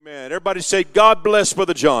Everybody say, God bless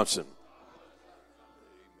Brother Johnson.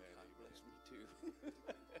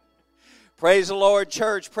 Praise the Lord,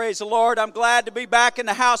 church. Praise the Lord. I'm glad to be back in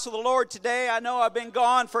the house of the Lord today. I know I've been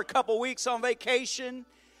gone for a couple weeks on vacation.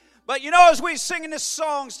 But you know, as we were singing these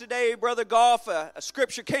songs today, Brother Goff, a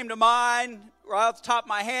scripture came to mind right off the top of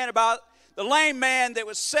my hand about the lame man that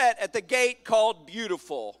was set at the gate called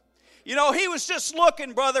Beautiful. You know, he was just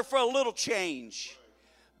looking, brother, for a little change.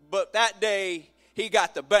 But that day, he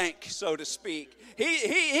got the bank, so to speak.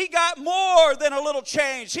 He got more than a little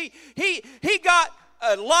change. He got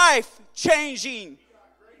a life-changing.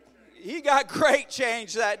 He got great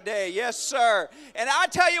change that day. Yes, sir. And I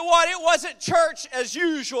tell you what, it wasn't church as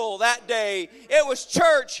usual that day. It was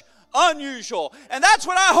church unusual. And that's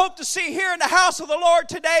what I hope to see here in the house of the Lord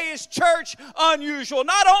today is church unusual.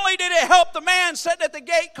 Not only did it help the man sitting at the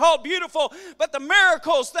gate called Beautiful, but the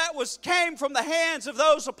miracles that came from the hands of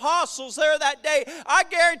those apostles there that day, I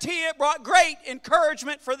guarantee it brought great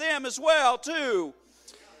encouragement for them as well, too.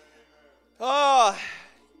 I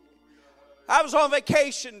was on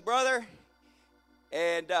vacation, brother,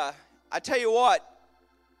 and I tell you what,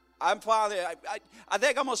 I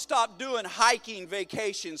think I'm going to stop doing hiking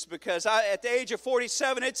vacations because at the age of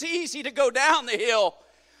 47, it's easy to go down the hill,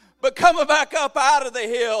 but coming back up out of the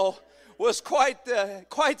hill was quite the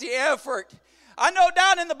effort. I know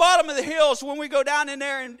down in the bottom of the hills, when we go down in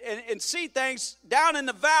there and see things, down in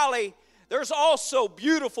the valley, there's also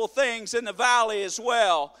beautiful things in the valley as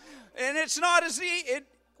well. And it's not as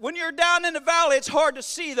when you're down in the valley, it's hard to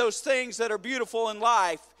see those things that are beautiful in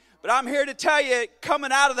life. But I'm here to tell you,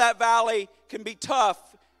 coming out of that valley can be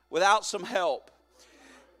tough without some help.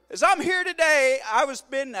 As I'm here today, I was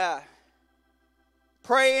been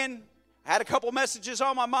praying. I had a couple messages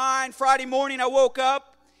on my mind. Friday morning, I woke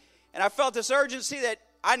up, and I felt this urgency that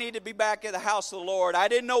I need to be back at the house of the Lord. I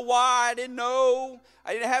didn't know why. I didn't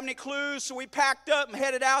have any clues, so we packed up and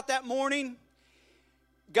headed out that morning.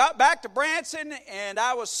 Got back to Branson, and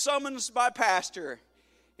I was summoned by pastor.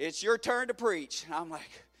 It's your turn to preach. And I'm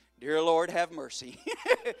like, dear Lord, have mercy.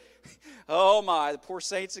 Oh my, the poor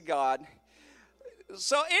saints of God.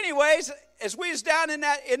 So anyways, as we was down in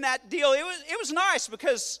that deal, it was nice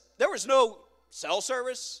because there was no cell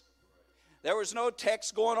service. There was no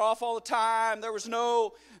text going off all the time. There was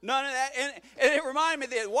none of that. And it reminded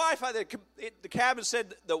me that the Wi-Fi, the cabin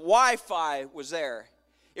said the Wi-Fi was there.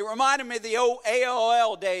 It reminded me of the old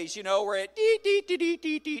AOL days, you know, where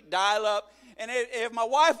it dial up. And if my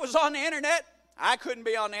wife was on the internet, I couldn't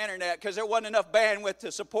be on the internet because there wasn't enough bandwidth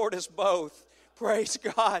to support us both. Praise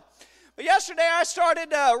God. But yesterday I started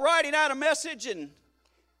writing out a message and it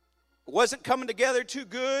wasn't coming together too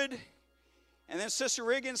good. And then Sister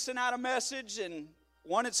Riggins sent out a message and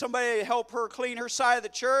wanted somebody to help her clean her side of the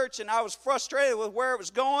church. And I was frustrated with where it was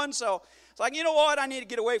going, so it's like, you know what, I need to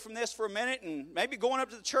get away from this for a minute, and maybe going up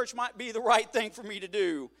to the church might be the right thing for me to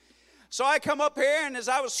do. So I come up here, and as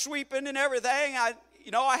I was sweeping and everything, I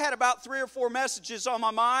had about 3 or 4 messages on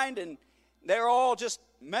my mind, and they're all just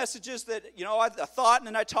messages that, I thought, and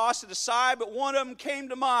then I tossed it aside, but one of them came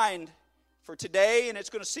to mind for today, and it's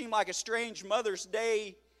going to seem like a strange Mother's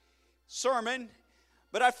Day sermon,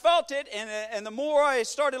 but I felt it, and the more I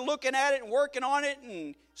started looking at it and working on it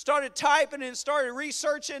and started typing and started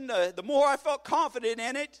researching, the more I felt confident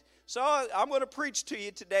in it. So I'm going to preach to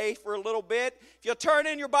you today for a little bit. If you'll turn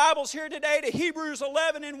in your Bibles here today to Hebrews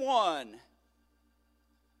 11:1.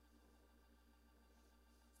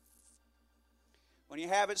 When you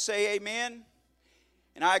have it, say amen.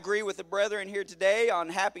 And I agree with the brethren here today on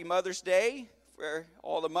Happy Mother's Day for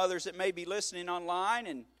all the mothers that may be listening online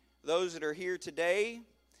and those that are here today.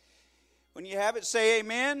 When you have it, say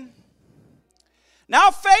amen.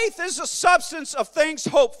 Now faith is the substance of things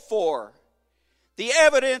hoped for, the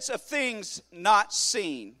evidence of things not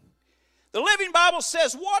seen. The Living Bible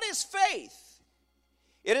says, what is faith?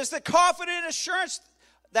 It is the confident assurance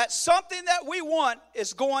that something that we want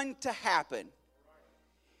is going to happen.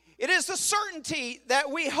 It is the certainty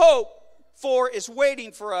that we hope for is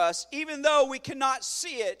waiting for us, even though we cannot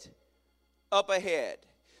see it up ahead.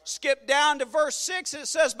 Skip down to verse 6, and it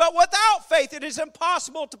says, but without faith it is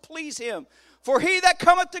impossible to please him. For he that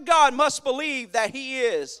cometh to God must believe that he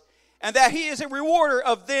is, and that he is a rewarder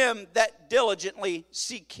of them that diligently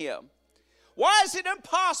seek him. Why is it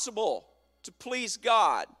impossible to please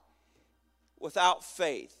God without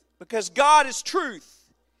faith? Because God is truth.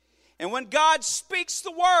 And when God speaks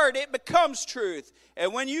the word, it becomes truth.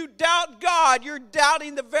 And when you doubt God, you're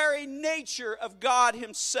doubting the very nature of God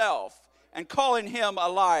himself and calling him a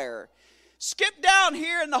liar. Skip down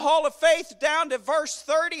here in the Hall of Faith down to verse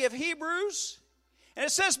 30 of Hebrews. And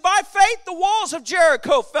it says, by faith the walls of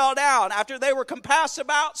Jericho fell down after they were compassed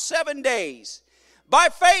about 7 days. By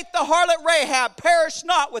faith the harlot Rahab perished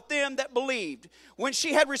not with them that believed, when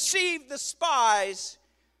she had received the spies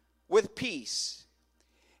with peace.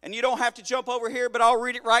 And you don't have to jump over here, but I'll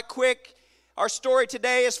read it right quick. Our story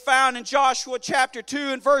today is found in Joshua chapter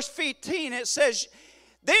 2 and verse 15. It says,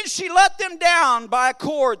 then she let them down by a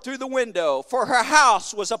cord through the window, for her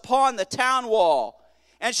house was upon the town wall,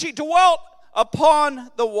 and she dwelt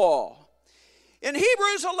upon the wall. In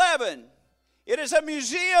Hebrews 11, it is a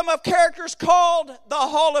museum of characters called the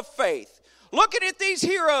Hall of Faith. Looking at these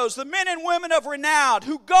heroes, the men and women of renown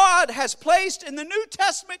who God has placed in the New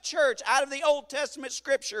Testament church out of the Old Testament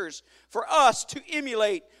scriptures for us to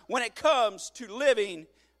emulate when it comes to living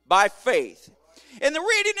by faith. In the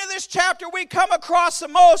reading of this chapter, we come across the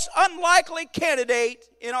most unlikely candidate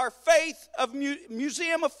in our faith of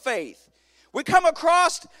Museum of Faith. We come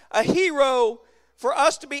across a hero for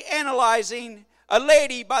us to be analyzing, a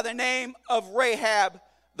lady by the name of Rahab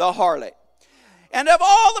the harlot. And of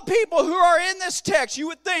all the people who are in this text, you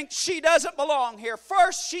would think she doesn't belong here.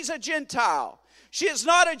 First, she's a Gentile. She is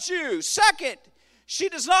not a Jew. Second, she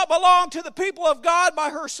does not belong to the people of God by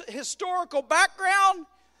her historical background.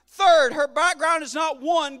 Third, her background is not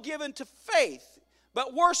one given to faith.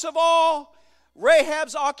 But worst of all,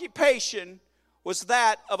 Rahab's occupation was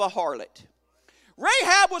that of a harlot.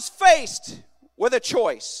 Rahab was faced with a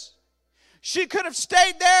choice. She could have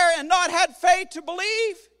stayed there and not had faith to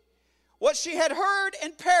believe what she had heard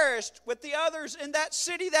and perished with the others in that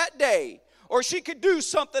city that day. Or she could do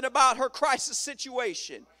something about her crisis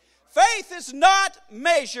situation. Faith is not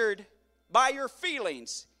measured by your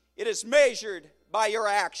feelings. It is measured by your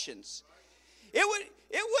actions. It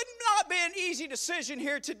would not be an easy decision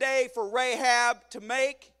here today for Rahab to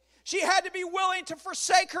make. She had to be willing to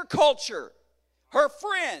forsake her culture, her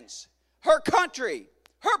friends, her country,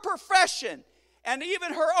 her profession, and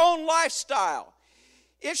even her own lifestyle.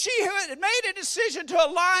 If she had made a decision to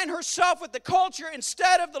align herself with the culture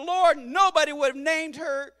instead of the Lord, nobody would have named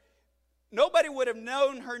her. Nobody would have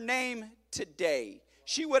known her name today.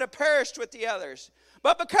 She would have perished with the others.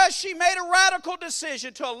 But because she made a radical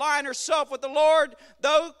decision to align herself with the Lord,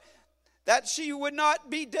 though that she would not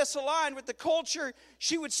be disaligned with the culture,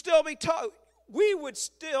 she would still be we would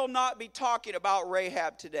still not be talking about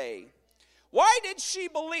Rahab today. Why did she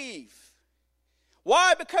believe?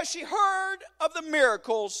 Why? Because she heard of the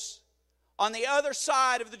miracles on the other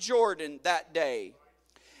side of the Jordan that day.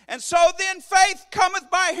 And so then faith cometh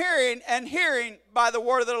by hearing, and hearing by the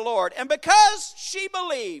word of the Lord. And because she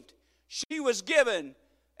believed, she was given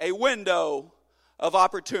a window of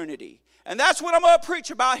opportunity. And that's what I'm going to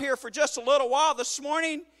preach about here for just a little while this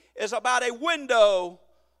morning, is about a window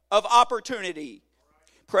of opportunity.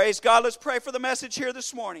 Praise God. Let's pray for the message here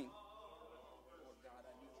this morning.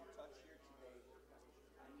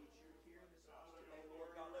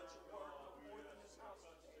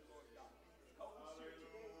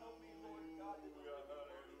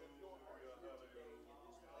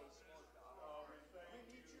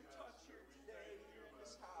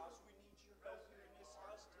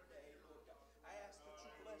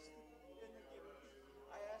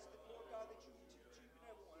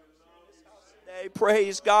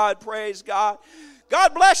 Praise God, praise God.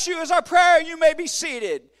 God bless you is our prayer. You may be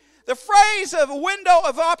seated. The phrase of a window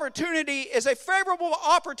of opportunity is a favorable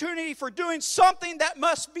opportunity for doing something that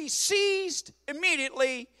must be seized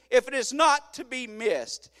immediately if it is not to be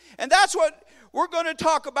missed. And that's what we're going to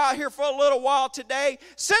talk about here for a little while today.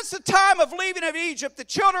 Since the time of leaving of Egypt, the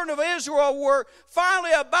children of Israel were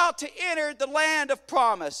finally about to enter the land of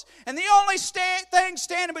promise. And the only thing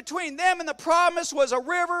standing between them and the promise was a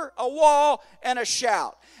river, a wall, and a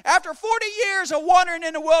shout. After 40 years of wandering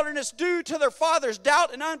in the wilderness due to their father's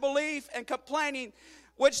doubt and unbelief and complaining,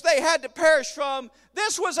 which they had to perish from,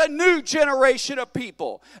 this was a new generation of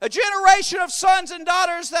people. A generation of sons and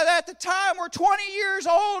daughters that at the time were 20 years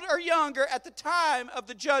old or younger at the time of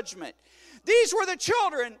the judgment. These were the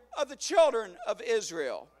children of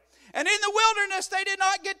Israel. And in the wilderness, they did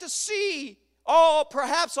not get to see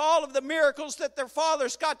perhaps all of the miracles that their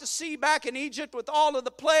fathers got to see back in Egypt with all of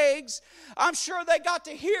the plagues. I'm sure they got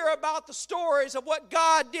to hear about the stories of what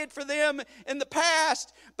God did for them in the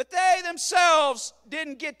past, but they themselves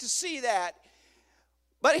didn't get to see that.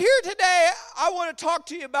 But here today, I want to talk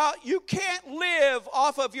to you about you can't live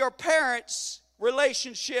off of your parents'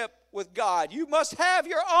 relationship with God. You must have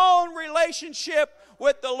your own relationship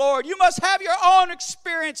with the Lord. You must have your own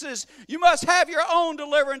experiences. You must have your own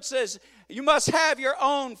deliverances. You must have your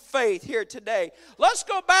own faith here today. Let's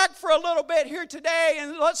go back for a little bit here today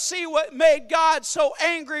and let's see what made God so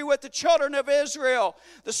angry with the children of Israel.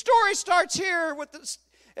 The story starts here with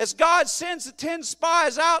as God sends the 10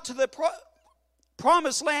 spies out to the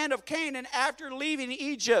promised land of Canaan after leaving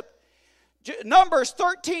Egypt. Numbers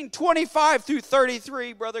 13:25 through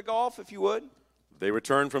 33, Brother Golf, if you would. They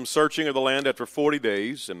returned from searching of the land after 40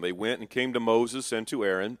 days, and they went and came to Moses and to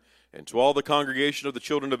Aaron, and to all the congregation of the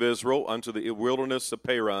children of Israel, unto the wilderness of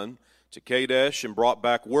Paran, to Kadesh, and brought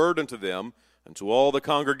back word unto them, and to all the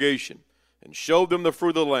congregation, and showed them the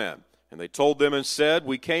fruit of the land. And they told them and said,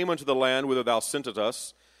 We came unto the land whither thou sentest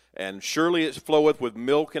us, and surely it floweth with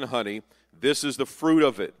milk and honey. This is the fruit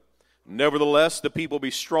of it. Nevertheless, the people be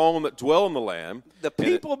strong that dwell in the land. The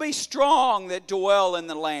people be strong that dwell in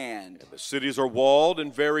the land. The cities are walled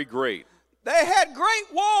and very great. They had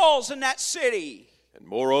great walls in that city. And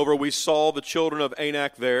moreover, we saw the children of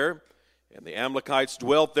Anak there, and the Amalekites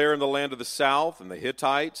dwelt there in the land of the south, and the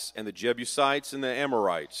Hittites, and the Jebusites, and the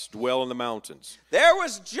Amorites dwell in the mountains. There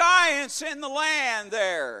was giants in the land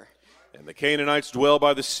there. And the Canaanites dwell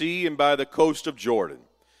by the sea and by the coast of Jordan.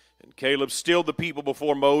 And Caleb stilled the people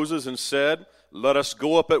before Moses and said, Let us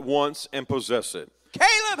go up at once and possess it.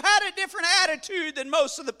 Caleb had a different attitude than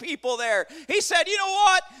most of the people there. He said, you know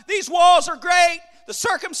what? These walls are great. The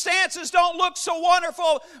circumstances don't look so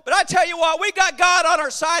wonderful. But I tell you what, we got God on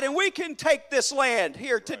our side and we can take this land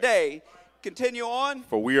here today. Continue on.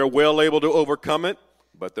 For we are well able to overcome it.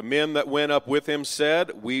 But the men that went up with him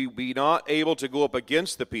said, We be not able to go up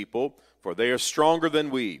against the people, for they are stronger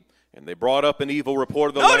than we. And they brought up an evil report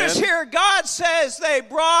of the land. Notice here, God says they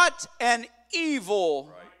brought an evil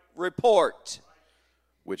report,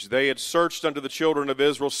 which they had searched unto the children of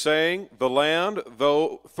Israel, saying, The land,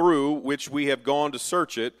 though through which we have gone to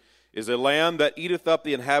search it, is a land that eateth up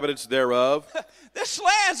the inhabitants thereof. This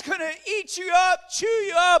land's going to eat you up, chew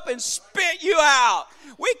you up, and spit you out.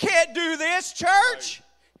 We can't do this, church.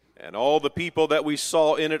 And all the people that we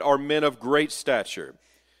saw in it are men of great stature.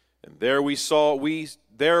 And there we saw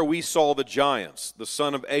the giants, the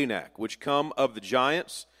son of Anak, which come of the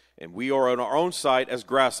giants, and we are in our own sight as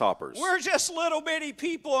grasshoppers. We're just little bitty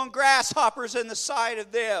people and grasshoppers in the sight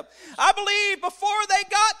of them. I believe before they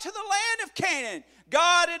got to the land of Canaan,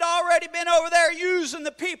 God had already been over there using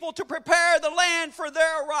the people to prepare the land for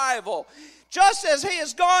their arrival. Just as he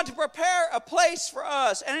has gone to prepare a place for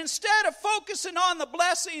us. And instead of focusing on the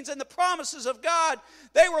blessings and the promises of God,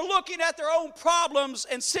 they were looking at their own problems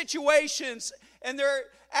and situations, and their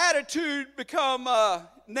attitude become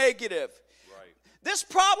negative. Right. This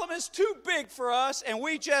problem is too big for us, and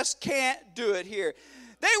we just can't do it here.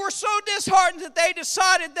 They were so disheartened that they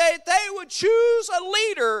decided that they would choose a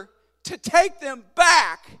leader to take them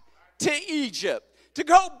back to Egypt, to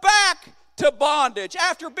go back to bondage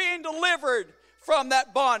after being delivered from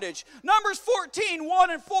that bondage. Numbers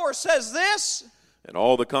 14:1-4 says this. And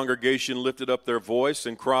all the congregation lifted up their voice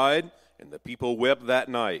and cried, and the people wept that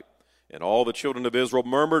night. And all the children of Israel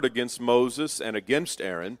murmured against Moses and against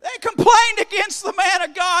Aaron. They complained against the man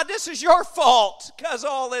of God. This is your fault because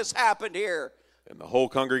all this happened here. And the whole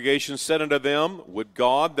congregation said unto them, Would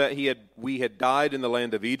God that we had died in the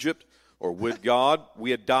land of Egypt, or would God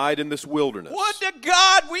we had died in this wilderness? Would to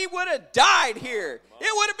God we would have died here.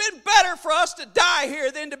 It would have been better for us to die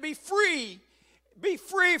here than to be free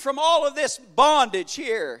from all of this bondage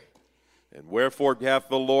here. And wherefore hath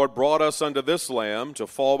the Lord brought us unto this land to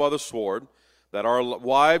fall by the sword, that our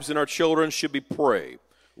wives and our children should be prey?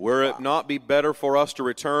 Were it not be better for us to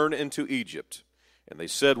return into Egypt? And they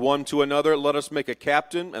said one to another, Let us make a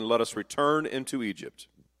captain, and let us return into Egypt.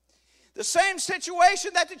 The same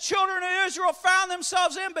situation that the children of Israel found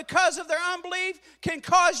themselves in because of their unbelief can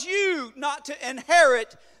cause you not to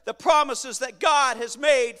inherit the promises that God has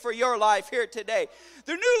made for your life here today.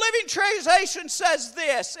 The New Living Translation says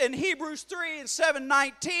this in Hebrews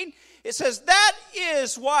 3:7-19. It says, That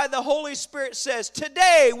is why the Holy Spirit says,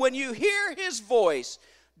 Today when you hear his voice,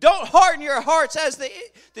 don't harden your hearts as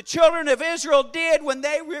the children of Israel did when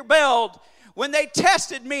they rebelled, when they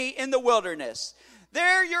tested me in the wilderness.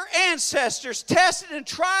 There your ancestors tested and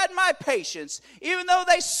tried my patience, even though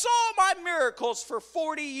they saw my miracles for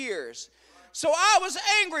 40 years. So I was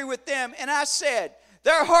angry with them, and I said,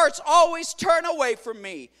 Their hearts always turn away from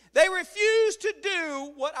me. They refuse to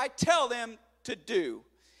do what I tell them to do.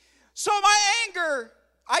 So my anger,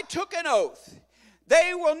 I took an oath.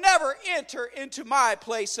 They will never enter into my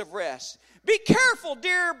place of rest. Be careful,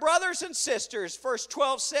 dear brothers and sisters. Verse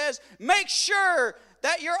 12 says, Make sure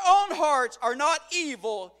that your own hearts are not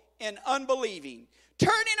evil and unbelieving,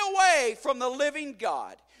 turning away from the living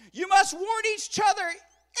God. You must warn each other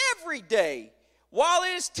every day while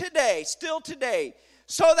it is today, still today,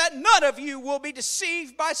 so that none of you will be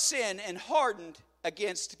deceived by sin and hardened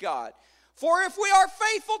against God. For if we are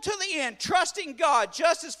faithful to the end, trusting God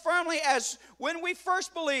just as firmly as when we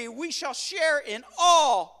first believed, we shall share in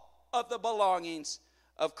all of the belongings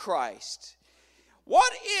of Christ.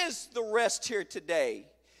 What is the rest here today?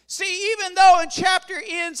 See, even though in chapter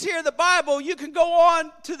ends here, the Bible, you can go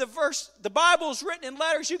on to the verse, the Bible's written in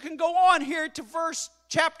letters, you can go on here to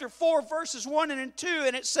chapter 4, verses 1 and 2,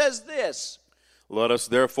 and it says this. Let us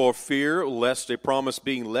therefore fear, lest a promise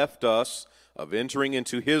being left us of entering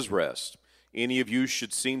into his rest, any of you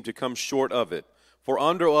should seem to come short of it. For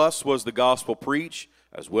unto us was the gospel preached,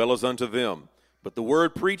 as well as unto them. But the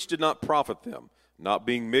word preached did not profit them, not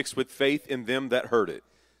being mixed with faith in them that heard it.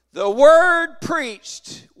 The word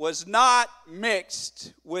preached was not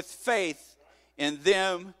mixed with faith in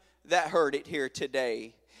them that heard it here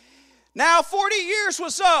today. Now 40 years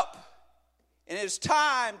was up, and it is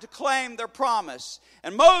time to claim their promise.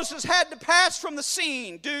 And Moses had to pass from the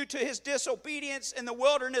scene due to his disobedience in the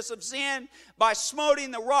wilderness of Zin by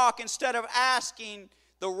smoting the rock instead of asking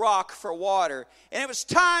the rock for water. And it was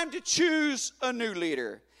time to choose a new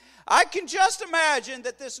leader. I can just imagine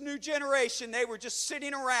that this new generation, they were just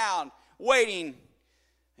sitting around waiting.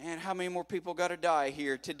 Man, how many more people got to die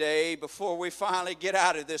here today before we finally get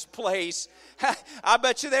out of this place? I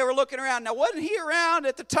bet you they were looking around. Now, wasn't he around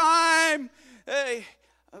at the time? Hey,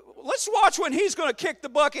 let's watch when he's going to kick the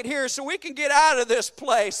bucket here so we can get out of this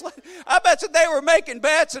place. I bet you they were making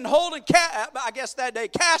bets and holding, I guess that day,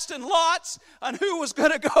 casting lots on who was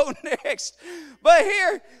going to go next. But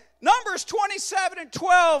here, Numbers 27 and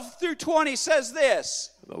 12 through 20 says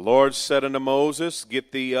this. The Lord said unto Moses,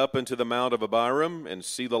 Get thee up into the mount of Abiram, and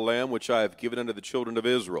see the land which I have given unto the children of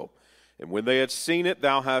Israel. And when they had seen it,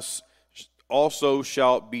 thou hast also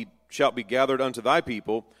shalt be gathered unto thy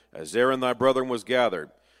people, as Aaron thy brethren was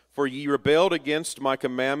gathered. For ye rebelled against my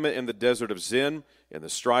commandment in the desert of Zin, in the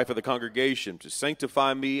strife of the congregation, to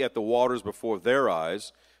sanctify me at the waters before their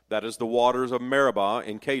eyes, that is the waters of Meribah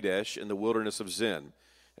in Kadesh, in the wilderness of Zin.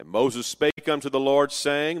 And Moses spake unto the Lord,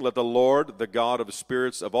 saying, Let the Lord, the God of the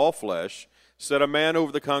spirits of all flesh, set a man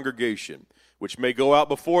over the congregation, which may go out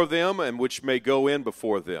before them, and which may go in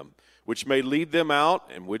before them, which may lead them out,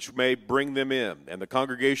 and which may bring them in. And the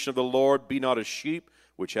congregation of the Lord be not as sheep,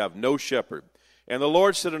 which have no shepherd. And the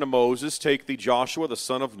Lord said unto Moses, Take thee Joshua the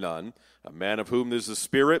son of Nun, a man of whom is the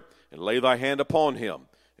Spirit, and lay thy hand upon him,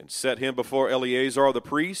 and set him before Eleazar the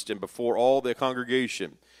priest, and before all the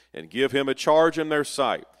congregation, and give him a charge in their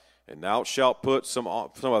sight. And thou shalt put some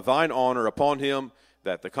of thine honor upon him,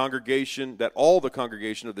 that all the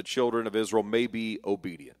congregation of the children of Israel may be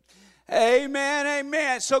obedient. Amen,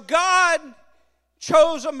 amen. So God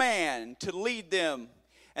chose a man to lead them.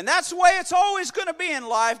 And that's the way it's always going to be in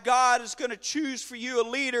life. God is going to choose for you a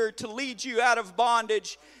leader to lead you out of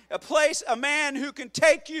bondage, a man who can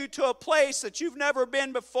take you to a place that you've never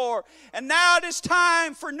been before. And now it is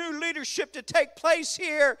time for new leadership to take place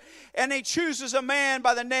here, and he chooses a man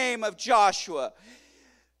by the name of Joshua.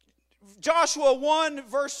 Joshua 1,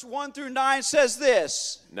 verse 1 through 9 says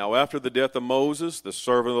this. Now after the death of Moses, the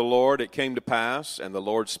servant of the Lord, it came to pass, and the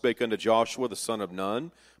Lord spake unto Joshua the son of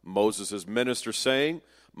Nun, Moses' minister, saying,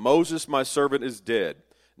 Moses my servant is dead.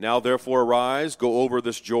 Now therefore arise, go over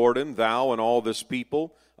this Jordan, thou and all this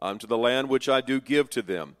people, unto the land which I do give to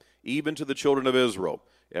them, even to the children of Israel.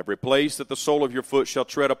 Every place that the sole of your foot shall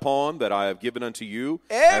tread upon, that I have given unto you,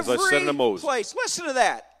 as I said unto Moses. Every place, listen to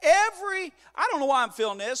that. I don't know why I'm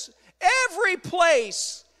feeling this. Every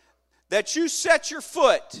place that you set your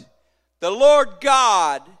foot, the Lord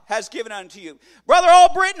God has given unto you. Brother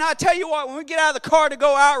Albritton, I tell you what, when we get out of the car to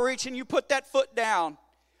go outreach and you put that foot down,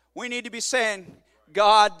 we need to be saying,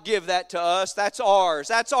 God, give that to us. That's ours.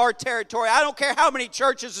 That's our territory. I don't care how many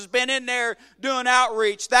churches has been in there doing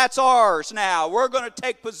outreach. That's ours now. We're going to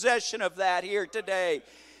take possession of that here today.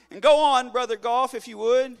 And go on, Brother Goff, if you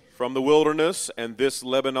would. From the wilderness and this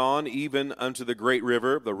Lebanon, even unto the great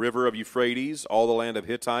river, the river of Euphrates, all the land of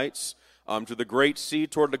Hittites, to the great sea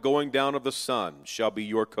toward the going down of the sun shall be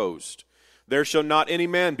your coast. There shall not any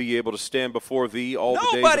man be able to stand before thee all the days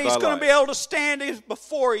of thy life. Nobody's going to be able to stand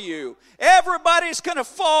before you. Everybody's going to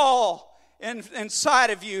fall inside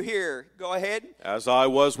of you here. Go ahead. As I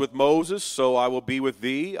was with Moses, so I will be with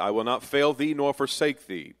thee. I will not fail thee nor forsake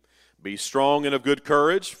thee. Be strong and of good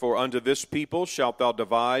courage, for unto this people shalt thou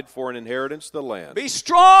divide for an inheritance the land. Be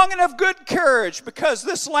strong and of good courage, because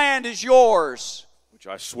this land is yours, which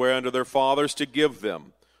I swear unto their fathers to give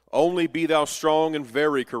them. Only be thou strong and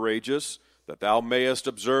very courageous, that thou mayest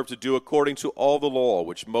observe to do according to all the law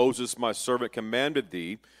which Moses my servant commanded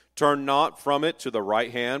thee. Turn not from it to the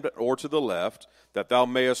right hand or to the left, that thou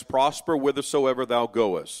mayest prosper whithersoever thou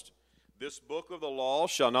goest. This book of the law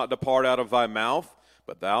shall not depart out of thy mouth,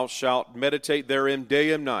 but thou shalt meditate therein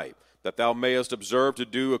day and night, that thou mayest observe to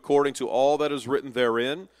do according to all that is written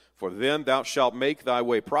therein. For then thou shalt make thy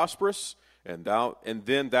way prosperous, and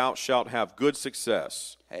then thou shalt have good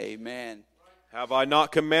success. Amen. Have I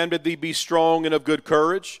not commanded thee, be strong and of good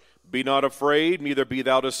courage? Be not afraid, neither be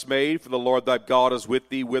thou dismayed, for the Lord thy God is with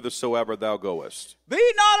thee whithersoever thou goest.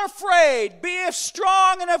 Be not afraid, be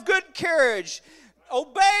strong and of good courage.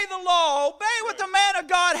 Obey the law, obey what the man of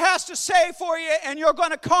God has to say for you, and you're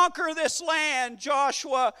going to conquer this land,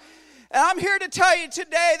 Joshua. And I'm here to tell you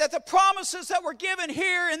today that the promises that were given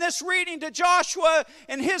here in this reading to Joshua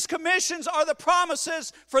and his commissions are the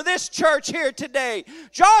promises for this church here today.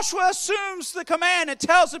 Joshua assumes the command and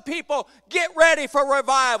tells the people, get ready for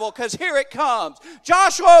revival, because here it comes.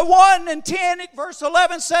 Joshua 1 and 10, verse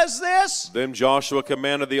 11 says this. Then Joshua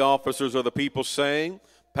commanded the officers of the people, saying,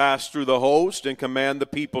 pass through the host, and command the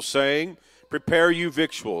people, saying, prepare you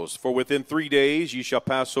victuals, for within 3 days ye shall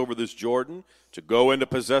pass over this Jordan, to go and to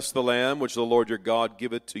possess the land which the Lord your God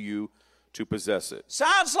giveth to you to possess it.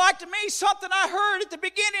 Sounds like to me something I heard at the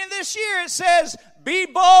beginning of this year. It says, be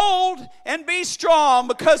bold and be strong,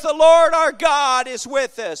 because the Lord our God is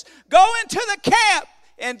with us. Go into the camp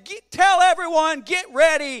and tell everyone, get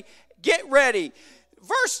ready, get ready.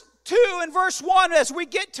 Verse 2 and verse 1, as we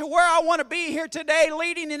get to where I want to be here today,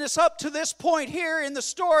 leading us up to this point here in the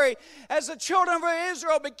story, as the children of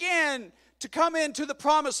Israel begin to come into the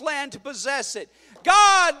promised land to possess it.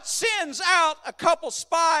 God sends out a couple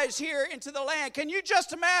spies here into the land. Can you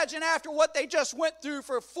just imagine, after what they just went through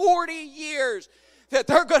for 40 years, that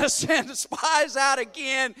they're going to send spies out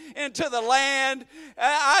again into the land?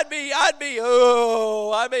 Are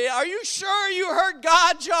you sure you heard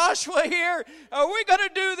God, Joshua, here? Are we going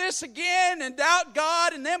to do this again and doubt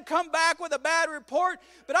God and them come back with a bad report?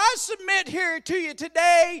 But I submit here to you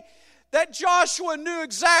today that Joshua knew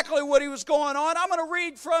exactly what he was going on. I'm going to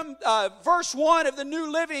read from verse 1 of the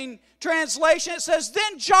New Living Translation. It says,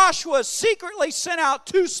 then Joshua secretly sent out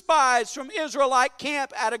 2 spies from Israelite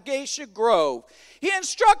camp at Acacia Grove. He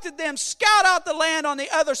instructed them, scout out the land on the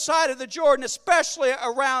other side of the Jordan, especially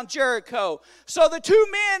around Jericho. So the 2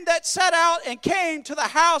 men that set out and came to the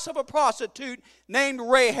house of a prostitute named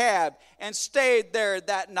Rahab and stayed there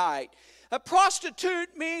that night. A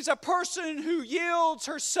prostitute means a person who yields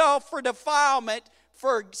herself for defilement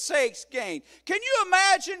for sake's gain. Can you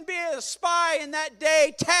imagine being a spy in that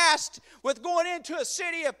day, tasked with going into a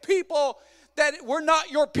city of people that were not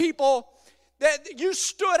your people, that you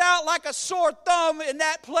stood out like a sore thumb in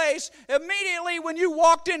that place? Immediately when you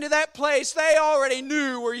walked into that place, they already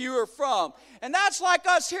knew where you were from. And that's like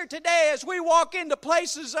us here today as we walk into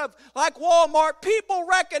places like Walmart. People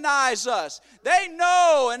recognize us. They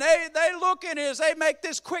know, and they look at us. They make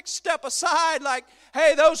this quick step aside like,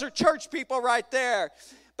 hey, those are church people right there.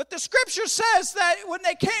 But the scripture says that when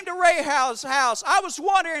they came to Rahab's house, I was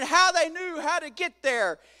wondering how they knew how to get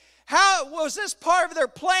there. How was this part of their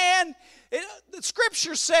plan? The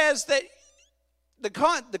scripture says that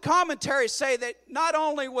the commentaries say that not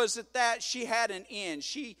only was it that she had an inn,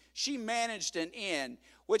 she managed an inn,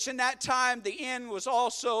 which in that time the inn was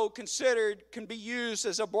also considered, can be used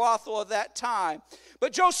as a brothel of that time.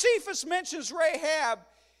 But Josephus mentions Rahab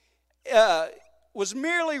was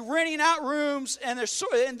merely renting out rooms, and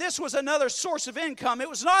this was another source of income. It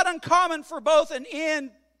was not uncommon for both an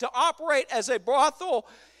inn to operate as a brothel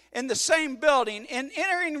in the same building, and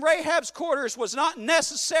entering Rahab's quarters was not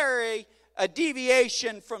necessary a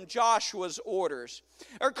deviation from Joshua's orders.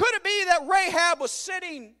 Or could it be that Rahab was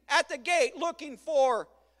sitting at the gate looking for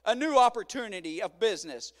a new opportunity of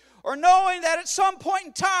business? Or knowing that at some point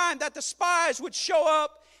in time that the spies would show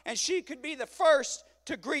up and she could be the first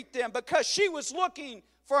to greet them because she was looking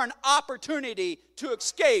for an opportunity to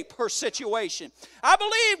escape her situation. I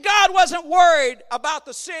believe God wasn't worried about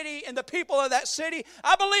the city and the people of that city.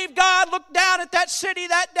 I believe God looked down at that city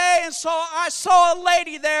that day and I saw a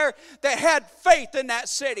lady there that had faith in that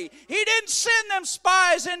city. He didn't send them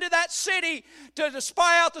spies into that city to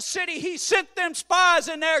spy out the city. He sent them spies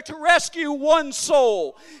in there to rescue one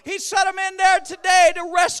soul. He sent them in there today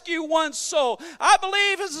to rescue one soul. I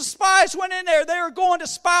believe as the spies went in there, they were going to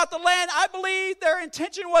spy out the land. I believe their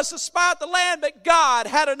intention was to spy out the land, but God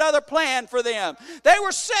had another plan for them. They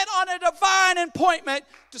were sent on a divine appointment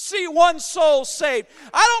to see one soul saved.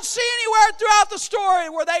 I don't see anywhere throughout the story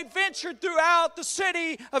where they ventured throughout the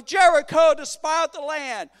city of Jericho to spy out the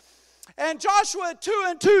land. And Joshua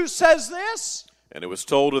 2:2 says this. And it was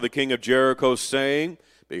told to the king of Jericho, saying,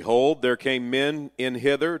 Behold, there came men in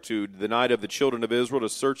hither to the night of the children of Israel to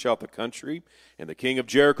search out the country. And the king of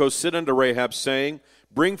Jericho said unto Rahab, saying,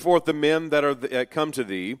 Bring forth the men that come to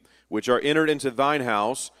thee, which are entered into thine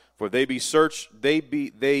house, for they become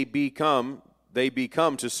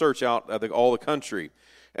to search out all the country.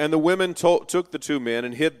 And the women took the two men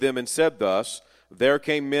and hid them, and said thus, There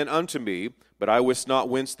came men unto me, but I wist not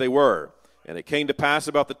whence they were. And it came to pass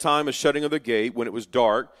about the time of shutting of the gate, when it was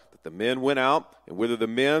dark, that the men went out, and whither the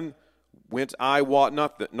men went I wot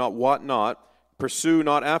not. Pursue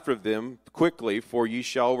not after them quickly, for ye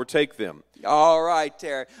shall overtake them. All right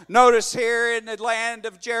there. Notice here in the land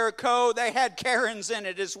of Jericho, they had Karens in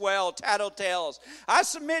it as well, tattletales. I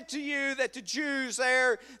submit to you that the Jews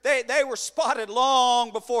there, they were spotted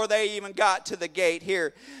long before they even got to the gate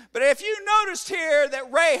here. But if you noticed here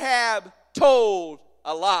that Rahab told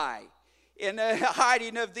a lie in the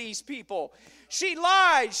hiding of these people. She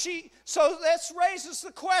lied. So that raises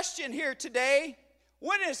the question here today,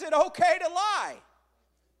 when is it okay to lie?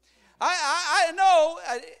 I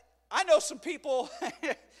know some people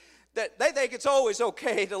that they think it's always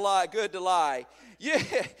okay to lie, good to lie.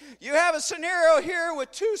 You have a scenario here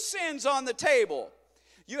with two sins on the table.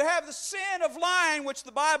 You have the sin of lying, which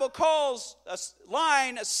the Bible calls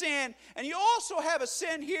lying a sin. And you also have a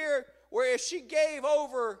sin here where if she gave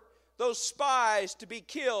over those spies to be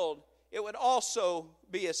killed, it would also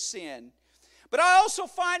be a sin. But I also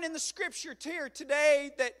find in the scripture here today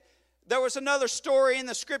that there was another story in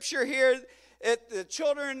the scripture here. The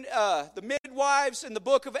children, the midwives in the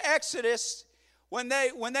book of Exodus, when they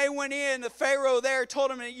went in, the Pharaoh there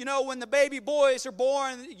told them, when the baby boys are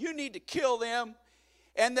born, you need to kill them.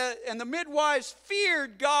 And the midwives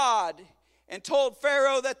feared God and told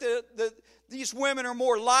Pharaoh that these women are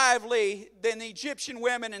more lively than the Egyptian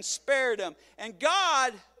women and spared them. And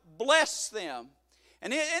God blessed them.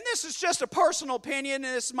 And this is just a personal opinion,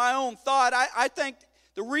 and it's my own thought. I think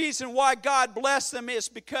the reason why God blessed them is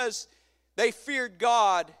because they feared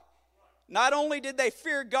God. Not only did they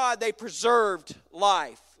fear God, they preserved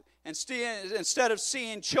life instead of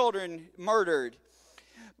seeing children murdered.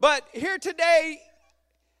 But here today,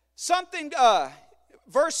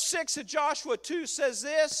 verse 6 of Joshua 2 says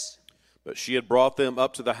this. But she had brought them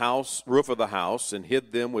up to the roof of the house, and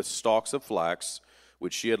hid them with stalks of flax,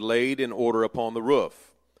 which she had laid in order upon the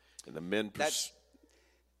roof. And the men...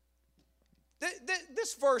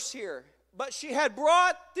 This verse here, but she had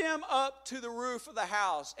brought them up to the roof of the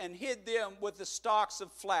house and hid them with the stalks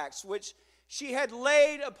of flax, which she had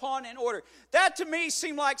laid upon in order. That to me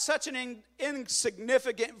seemed like such an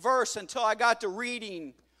insignificant verse until I got to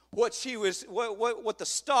reading what the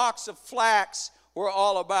stalks of flax were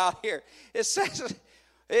all about here. It says,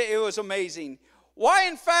 it was amazing. Why,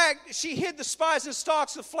 in fact, she hid the spies and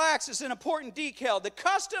stalks of flax is an important detail. The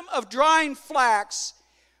custom of drying flax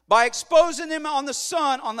by exposing them on the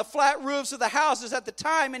sun on the flat roofs of the houses at the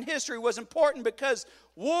time in history was important because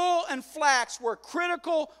wool and flax were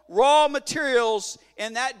critical raw materials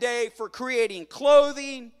in that day for creating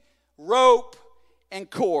clothing, rope, and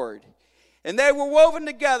cord. And they were woven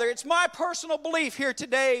together. It's my personal belief here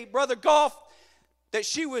today, Brother Goff, that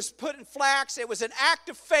she was putting flax. It was an act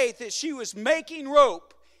of faith that she was making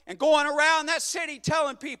rope and going around that city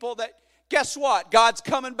telling people that, guess what? God's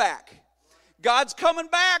coming back. God's coming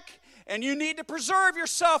back, and you need to preserve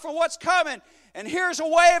yourself for what's coming. And here's a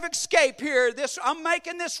way of escape here. I'm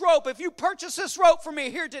making this rope. If you purchase this rope for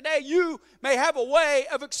me here today, you may have a way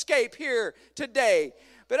of escape here today.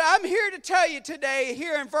 But I'm here to tell you today,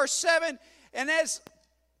 here in verse 7, and as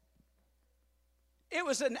it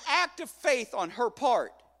was an act of faith on her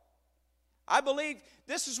part. I believe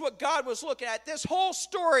this is what God was looking at. This whole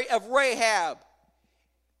story of Rahab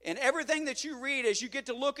and everything that you read as you get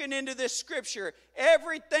to looking into this scripture,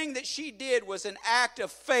 everything that she did was an act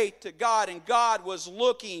of faith to God, and God was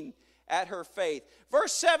looking at her faith.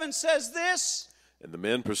 Verse 7 says this. And the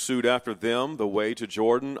men pursued after them the way to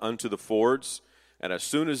Jordan unto the fords, and as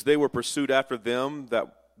soon as they were pursued after them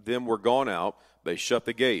were gone out, they shut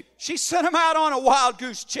the gate. She sent them out on a wild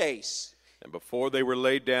goose chase. And before they were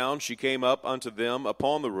laid down, she came up unto them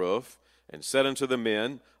upon the roof, and said unto the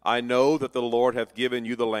men, I know that the Lord hath given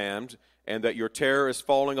you the land, and that your terror is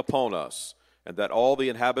falling upon us, and that all the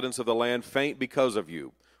inhabitants of the land faint because of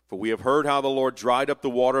you. For we have heard how the Lord dried up the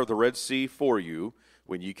water of the Red Sea for you,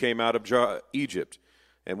 when ye came out of Egypt,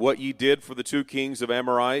 and what ye did for the two kings of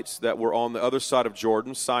Amorites that were on the other side of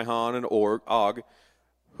Jordan, Sihon and Og,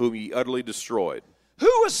 whom ye utterly destroyed. Who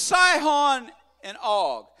was Sihon and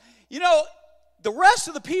Og? The rest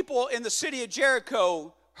of the people in the city of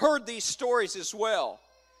Jericho heard these stories as well.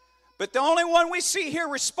 But the only one we see here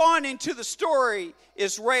responding to the story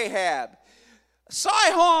is Rahab.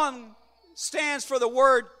 Sihon stands for the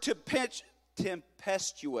word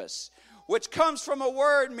tempestuous, which comes from a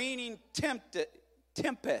word meaning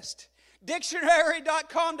tempest.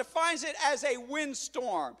 Dictionary.com defines it as a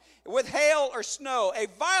windstorm with hail or snow, a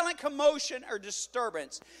violent commotion or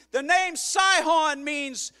disturbance. The name Sihon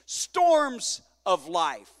means storms of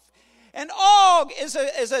life. And Og is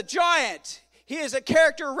a giant. He is a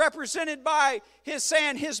character represented by his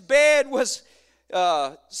saying his bed was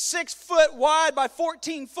 6 foot wide by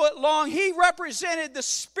 14 foot long. He represented the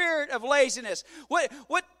spirit of laziness. What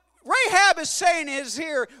Rahab is saying is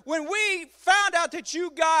here, when we found out that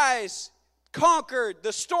you guys conquered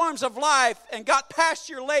the storms of life and got past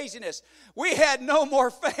your laziness, we had no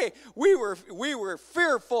more faith. We were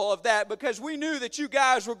fearful of that because we knew that you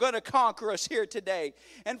guys were going to conquer us here today.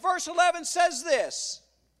 And verse 11 says this.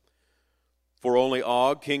 For only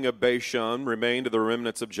Og, king of Bashan, remained of the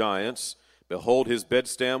remnants of giants. Behold, his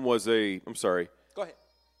bedstead was Go ahead.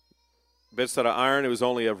 Bedstead of iron, it was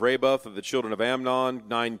only of Rehoboth of the children of Amnon.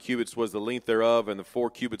 9 cubits was the length thereof, and the 4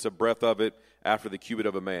 cubits of breadth of it, after the cubit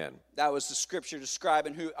of a man. That was the scripture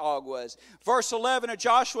describing who Og was. Verse 11 of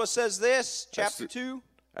Joshua says this, chapter 2.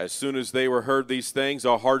 As soon as they were heard these things,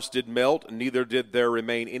 our hearts did melt, and neither did there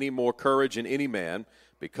remain any more courage in any man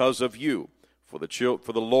because of you. For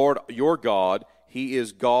the Lord your God, he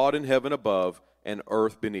is God in heaven above and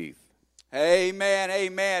earth beneath. Amen,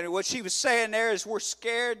 amen. What she was saying there is we're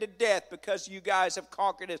scared to death because you guys have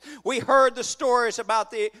conquered us. We heard the stories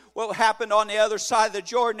about what happened on the other side of the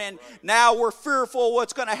Jordan, and now we're fearful of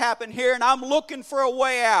what's going to happen here, and I'm looking for a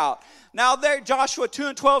way out. Now there, Joshua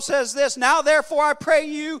 2:12 says this, Now therefore I pray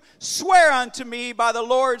you, swear unto me by the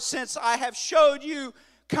Lord, since I have showed you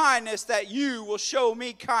kindness, that you will show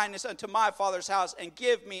me kindness unto my father's house, and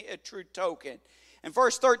give me a true token. And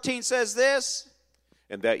verse 13 says this,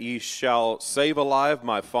 And that ye shall save alive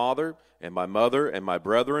my father and my mother and my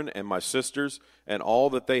brethren and my sisters and all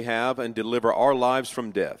that they have, and deliver our lives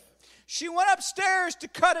from death. She went upstairs to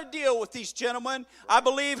cut a deal with these gentlemen. I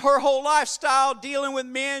believe her whole lifestyle dealing with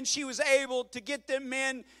men, she was able to get them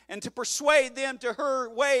men and to persuade them to her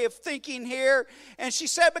way of thinking here. And she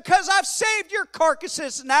said, because I've saved your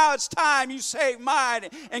carcasses, now it's time you save mine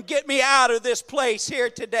and get me out of this place here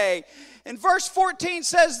today. And verse 14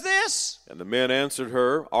 says this. And the men answered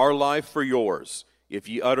her, Our life for yours, if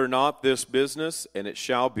ye utter not this business, and it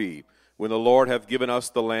shall be, when the Lord hath given us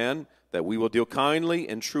the land, that we will deal kindly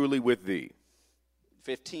and truly with thee.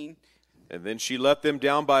 15. And then she let them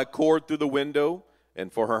down by a cord through the window,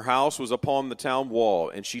 and for her house was upon the town wall,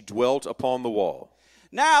 and she dwelt upon the wall.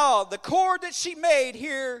 Now, the cord that she made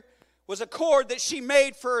here was a cord that she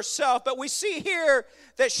made for herself, but we see here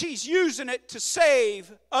that she's using it to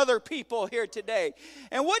save other people here today.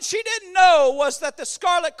 And what she didn't know was that the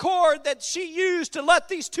scarlet cord that she used to let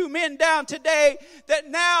these 2 men down today, that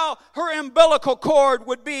now her umbilical cord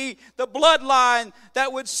would be the bloodline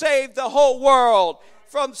that would save the whole world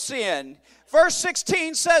from sin. Verse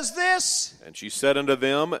 16 says this. And she said unto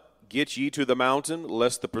them, Get ye to the mountain,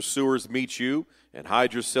 lest the pursuers meet you, and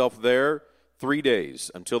hide yourself there 3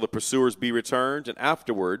 days, until the pursuers be returned, and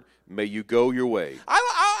afterward may you go your way.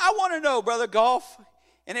 I want to know, Brother Golf,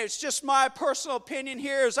 and it's just my personal opinion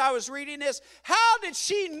here as I was reading this, how did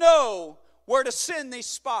she know where to send these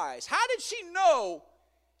spies? How did she know,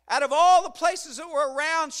 out of all the places that were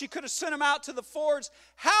around, she could have sent them out to the fords?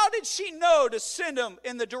 How did she know to send them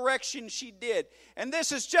in the direction she did? And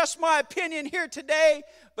this is just my opinion here today,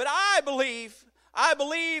 but I believe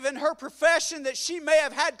in her profession that she may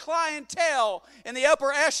have had clientele in the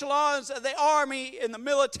upper echelons of the army, in the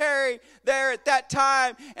military there at that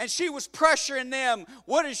time, and she was pressuring them.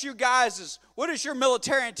 What is your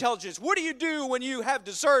military intelligence? What do you do when you have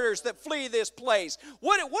deserters that flee this place?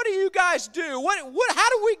 What do you guys do? How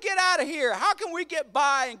do we get out of here? How can we get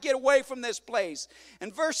by and get away from this place?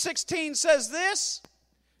 And verse 16 says this,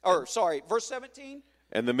 verse 17.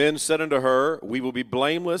 And the men said unto her, We will be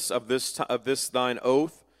blameless of this thine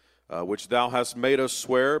oath, which thou hast made us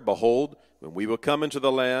swear. Behold, when we will come into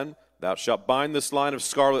the land, thou shalt bind this line of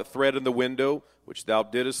scarlet thread in the window, which thou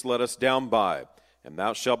didst let us down by. And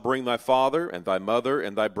thou shalt bring thy father and thy mother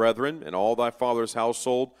and thy brethren and all thy father's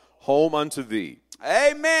household home unto thee.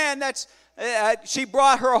 Amen. She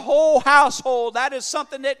brought her whole household. That is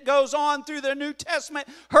something that goes on through the New Testament.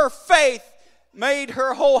 Her faith made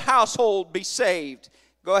her whole household be saved.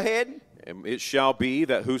 Go ahead. And it shall be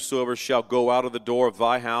that whosoever shall go out of the door of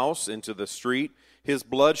thy house into the street, his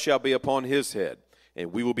blood shall be upon his head,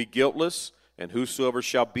 and we will be guiltless. And whosoever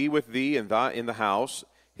shall be with thee in the house,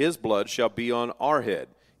 his blood shall be on our head,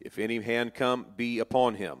 if any hand come be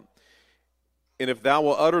upon him. And if thou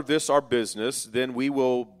wilt utter this our business, then we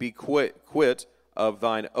will be quit of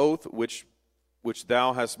thine oath which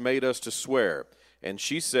thou hast made us to swear. And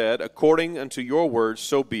she said, According unto your words,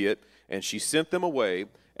 so be it. And she sent them away,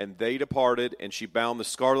 and they departed, and she bound the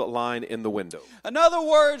scarlet line in the window. In other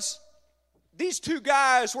words, these two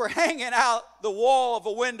guys were hanging out the wall of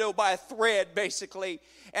a window by a thread, basically.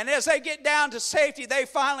 And as they get down to safety, they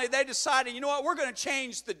decided, you know what, we're going to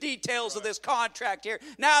change the details of this contract here.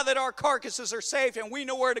 Now that our carcasses are safe and we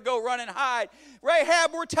know where to go run and hide.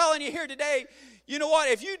 Rahab, we're telling you here today, you know what,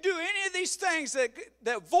 if you do any of these things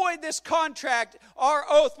that void this contract, our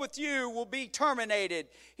oath with you will be terminated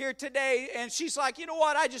here today. And she's like, you know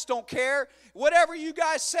what, I just don't care. Whatever you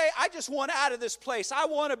guys say, I just want out of this place. I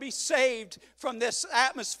want to be saved from this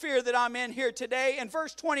atmosphere that I'm in here today. And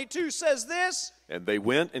verse 22 says this. And they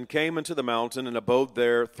went and came into the mountain and abode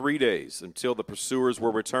there 3 days until the pursuers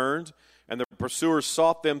were returned. And the pursuers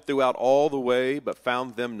sought them throughout all the way, but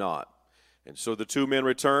found them not. And so the two men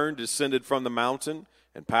returned, descended from the mountain,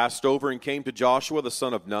 and passed over and came to Joshua the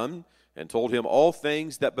son of Nun, and told him all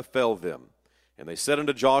things that befell them. And they said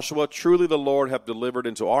unto Joshua, Truly the Lord hath delivered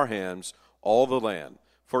into our hands all the land,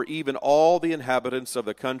 for even all the inhabitants of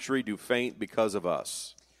the country do faint because of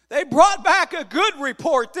us. They brought back a good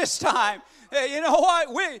report this time. You know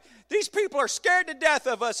what? These people are scared to death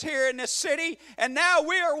of us here in this city, and now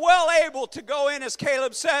we are well able to go in, as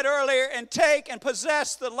Caleb said earlier, and take and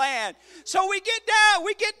possess the land. So we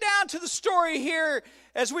get down to the story here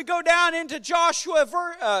as we go down into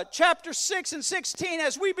Joshua chapter 6 and 16.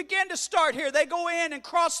 As we begin to start here, they go in and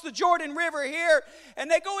cross the Jordan River here,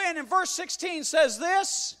 and they go in, and verse 16 says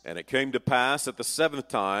this. And it came to pass at the seventh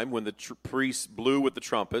time, when the priests blew with the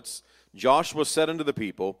trumpets, Joshua said unto the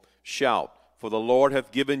people, Shout, for the Lord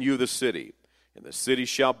hath given you the city. And the city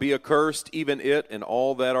shall be accursed, even it and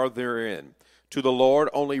all that are therein. To the Lord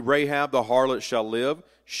only Rahab the harlot shall live,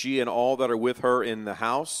 she and all that are with her in the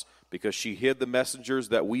house, because she hid the messengers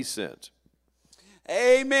that we sent.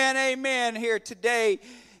 Amen, amen here today.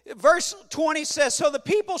 Verse 20 says, So the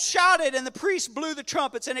people shouted, and the priests blew the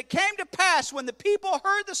trumpets. And it came to pass, when the people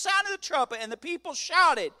heard the sound of the trumpet, and the people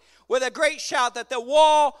shouted with a great shout, that the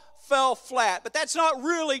wall fell flat. But that's not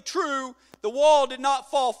really true. The wall did not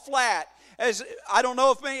fall flat. As I don't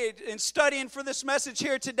know if in studying for this message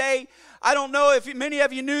here today, I don't know if many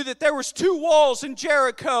of you knew that there was two walls in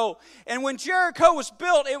Jericho. And when Jericho was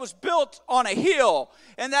built, it was built on a hill.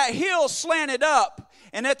 And that hill slanted up.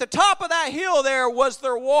 And at the top of that hill there was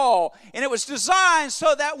their wall. And it was designed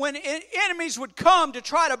so that when enemies would come to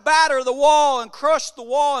try to batter the wall and crush the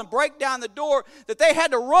wall and break down the door, that they had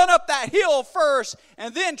to run up that hill first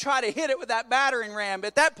and then try to hit it with that battering ram.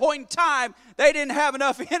 At that point in time, they didn't have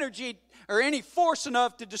enough energy or any force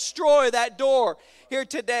enough to destroy that door here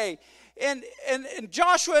today. And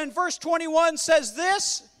Joshua in verse 21 says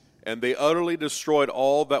this. And they utterly destroyed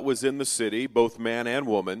all that was in the city, both man and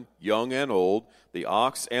woman, young and old, the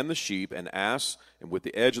ox and the sheep and ass, and with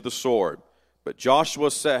the edge of the sword. But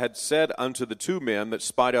Joshua had said unto the two men that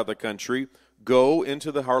spied out the country, Go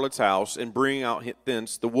into the harlot's house, and bring out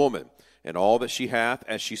thence the woman, and all that she hath,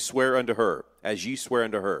 as ye swear unto her.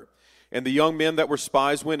 And the young men that were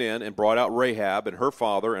spies went in, and brought out Rahab, and her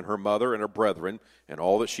father, and her mother, and her brethren, and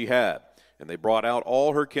all that she had. And they brought out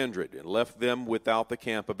all her kindred, and left them without the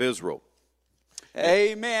camp of Israel.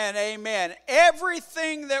 Amen, amen.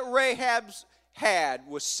 Everything that Rahab had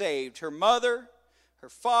was saved. Her mother, her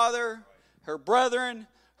father, her brethren,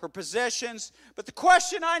 her possessions. But the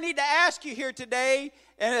question I need to ask you here today,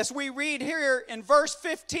 and as we read here in verse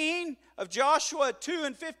 15 of Joshua 2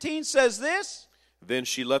 and 15 says this. Then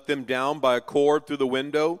she let them down by a cord through the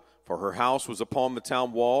window, for her house was upon the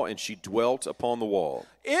town wall, and she dwelt upon the wall.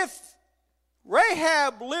 If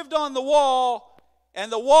Rahab lived on the wall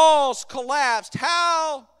and the walls collapsed,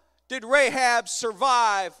 how did Rahab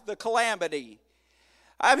survive the calamity?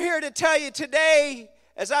 I'm here to tell you today,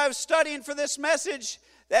 as I was studying for this message,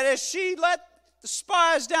 that as she let the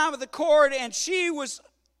spies down with the cord and she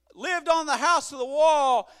lived on the house of the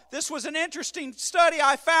wall, this was an interesting study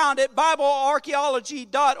I found at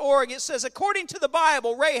BibleArchaeology.org. It says, according to the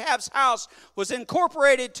Bible, Rahab's house was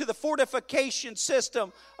incorporated to the fortification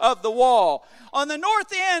system of the wall. On the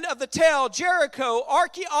north end of the tell, Jericho,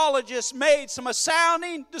 archaeologists made some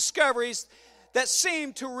astounding discoveries that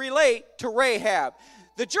seemed to relate to Rahab.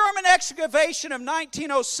 The German excavation of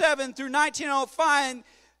 1907 through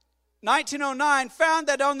 1909 found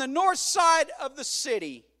that on the north side of the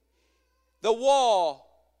city, the wall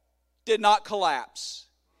did not collapse.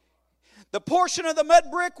 The portion of the mud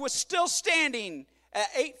brick was still standing at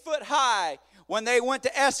 8 foot high when they went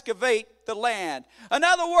to excavate the land. In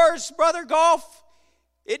other words, Brother Golf,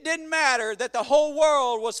 It didn't matter that the whole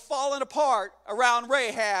world was falling apart around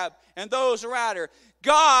Rahab and those around her.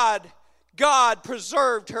 God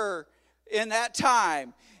preserved her in that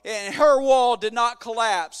time, and her wall did not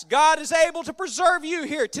collapse. God is able to preserve you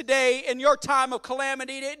here today in your time of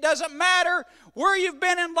calamity. It doesn't matter where you've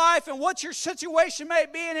been in life and what your situation may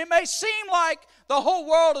be, and it may seem like the whole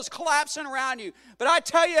world is collapsing around you. But I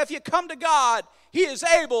tell you, if you come to God, He is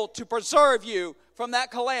able to preserve you from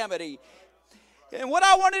that calamity. And what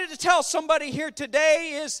I wanted to tell somebody here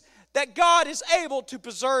today is that God is able to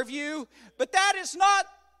preserve you, but that is not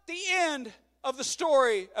the end of the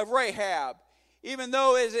story of Rahab, even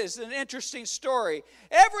though it is an interesting story.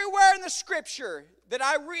 Everywhere in the Scripture that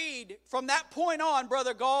I read from that point on,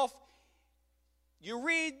 Brother Golf, you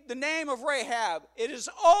read the name of Rahab. It is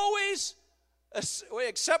always,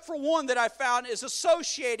 except for one that I found, is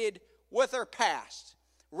associated with her past.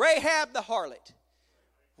 Rahab the harlot.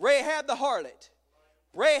 Rahab the harlot.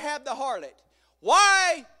 Rahab the harlot.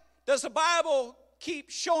 Why does the Bible keep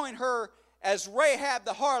showing her as Rahab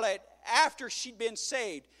the harlot after she'd been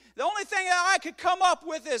saved? The only thing that I could come up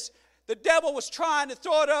with is the devil was trying to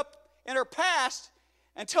throw it up in her past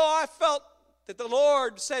until I felt that the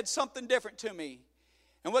Lord said something different to me.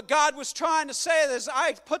 And what God was trying to say is,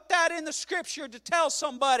 I put that in the Scripture to tell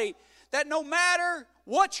somebody that no matter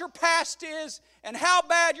what your past is and how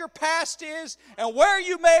bad your past is and where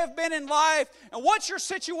you may have been in life and what your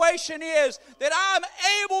situation is, that I'm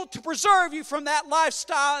able to preserve you from that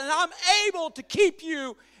lifestyle, and I'm able to keep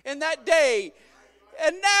you in that day.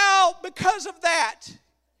 And now, because of that,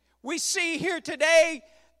 we see here today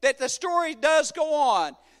that the story does go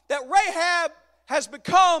on, that Rahab has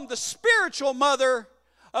become the spiritual mother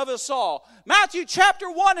of us all. Matthew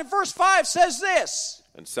chapter 1 and verse 5 says this.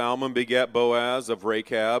 And Salmon begat Boaz of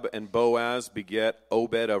Rechab, and Boaz begat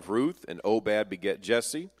Obed of Ruth, and Obed begat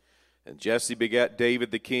Jesse. And Jesse begat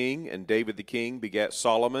David the king, and David the king begat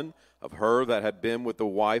Solomon of her that had been with the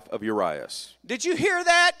wife of Urias. Did you hear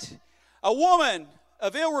that? A woman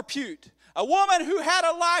of ill repute, a woman who had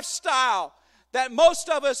a lifestyle that most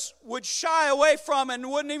of us would shy away from and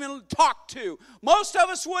wouldn't even talk to. Most of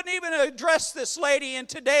us wouldn't even address this lady in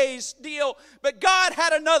today's deal, but God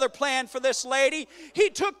had another plan for this lady. He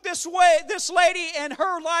took this lady and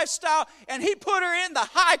her lifestyle, and He put her in the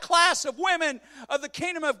high class of women of the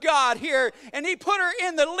kingdom of God here, and He put her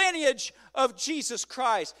in the lineage of Jesus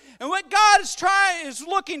Christ. And what God is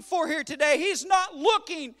looking for here today, He's not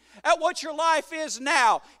looking at what your life is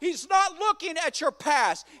now. He's not looking at your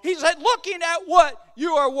past. He's looking at what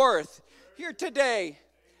you are worth here today.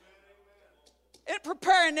 In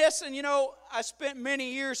preparing this, and I spent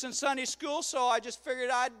many years in Sunday school, so I just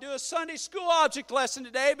figured I'd do a Sunday school object lesson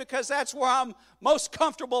today because that's where I'm most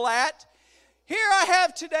comfortable at. Here I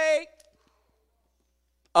have today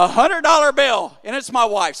a $100 bill, and it's my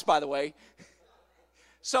wife's, by the way.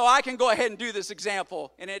 So I can go ahead and do this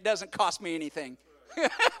example, and it doesn't cost me anything.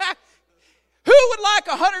 Who would like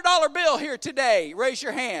a $100 bill here today? Raise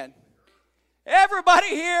your hand. Everybody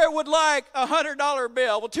here would like a $100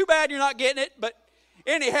 bill. Well, too bad you're not getting it, but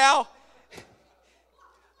anyhow.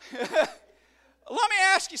 Let me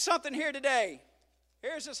ask you something here today.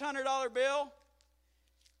 Here's this $100 bill.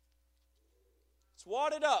 It's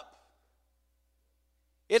wadded up.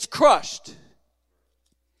 It's crushed.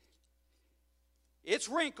 It's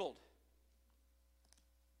wrinkled.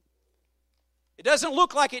 It doesn't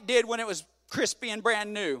look like it did when it was crispy and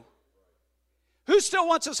brand new. Who still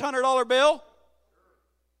wants this $100 bill?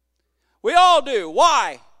 We all do.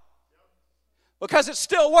 Why? Because it's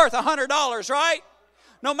still worth $100, right?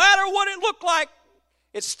 No matter what it looked like,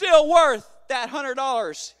 it's still worth that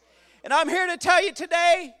 $100. And I'm here to tell you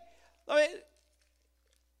today,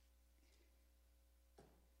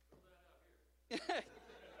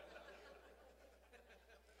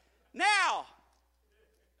 now,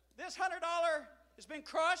 this $100 has been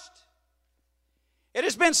crushed. It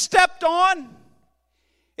has been stepped on.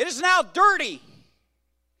 It is now dirty.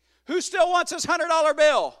 Who still wants this $100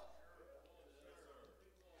 bill?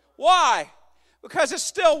 Why? Because it's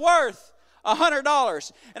still worth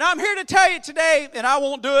 $100. And I'm here to tell you today, and I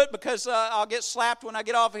won't do it because I'll get slapped when I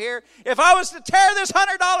get off of here. If I was to tear this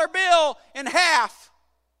 $100 bill in half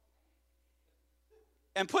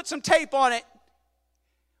and put some tape on it,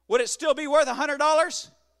 would it still be worth $100?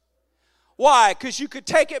 Why? Because you could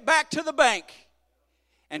take it back to the bank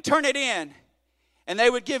and turn it in, and they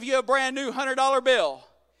would give you a brand new $100 bill.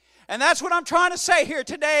 And that's what I'm trying to say here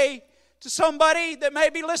today to somebody that may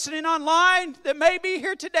be listening online, that may be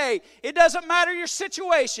here today. It doesn't matter your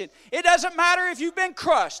situation. It doesn't matter if you've been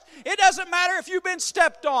crushed. It doesn't matter if you've been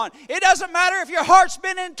stepped on. It doesn't matter if your heart's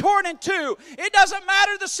been torn in two. It doesn't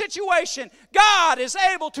matter the situation. God is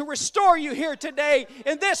able to restore you here today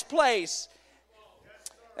in this place.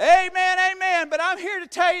 Amen, amen. But I'm here to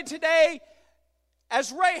tell you today,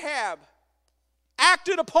 as Rahab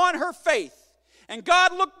acted upon her faith, and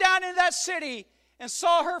God looked down into that city and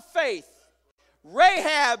saw her faith,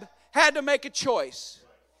 Rahab had to make a choice.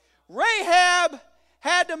 Rahab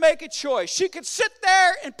had to make a choice. She could sit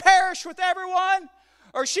there and perish with everyone,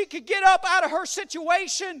 or she could get up out of her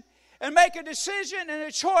situation and make a decision and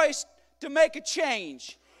a choice to make a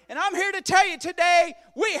change. And I'm here to tell you today,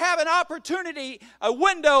 we have an opportunity, a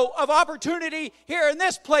window of opportunity here in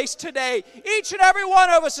this place today. Each and every one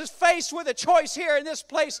of us is faced with a choice here in this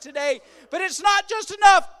place today. But it's not just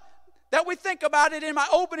enough that we think about it. In my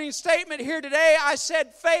opening statement here today, I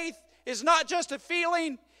said faith is not just a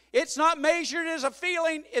feeling. It's not measured as a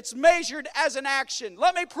feeling. It's measured as an action.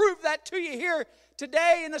 Let me prove that to you here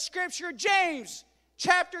today in the scripture. James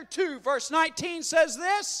chapter 2, verse 19 says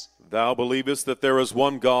this. Thou believest that there is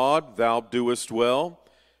one God, thou doest well,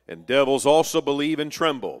 and devils also believe and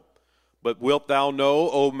tremble. But wilt thou know,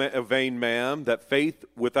 O vain man, that faith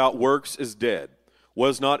without works is dead?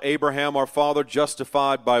 Was not Abraham our father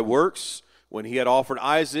justified by works, when he had offered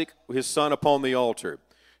Isaac his son upon the altar?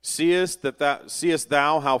 Seest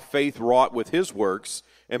thou how faith wrought with his works,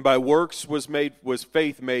 and by works was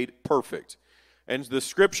faith made perfect? And the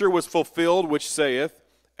scripture was fulfilled, which saith,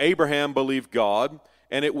 Abraham believed God,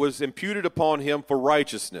 and it was imputed upon him for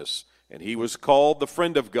righteousness, and he was called the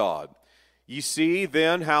friend of God. Ye see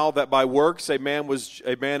then how that by works a man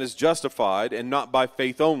is justified, and not by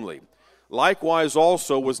faith only. Likewise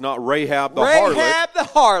also was not Rahab the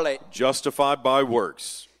harlot justified by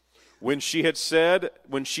works, when she had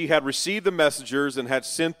received the messengers and had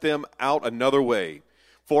sent them out another way.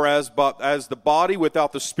 For as the body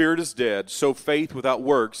without the spirit is dead, so faith without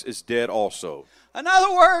works is dead also. In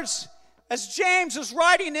other words, as James is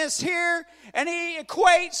writing this here, and he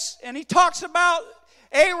equates and he talks about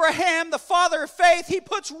Abraham, the father of faith, he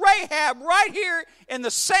puts Rahab right here in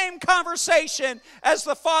the same conversation as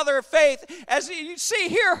the father of faith. As you see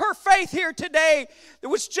here, her faith here today, it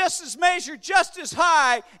was just as measured, just as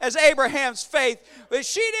high as Abraham's faith. But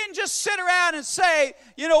she didn't just sit around and say,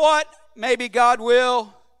 you know what, maybe God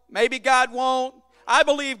will, maybe God won't, I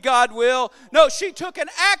believe God will. No, she took an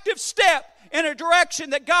active step in a direction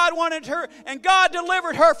that God wanted her, and God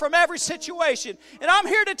delivered her from every situation. And I'm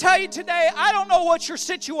here to tell you today, I don't know what your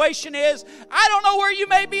situation is. I don't know where you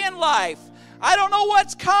may be in life. I don't know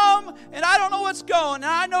what's come, and I don't know what's going.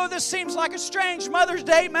 And I know this seems like a strange Mother's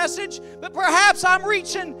Day message, but perhaps I'm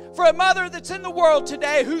reaching for a mother that's in the world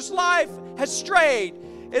today whose life has strayed.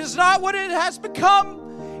 It is not what it has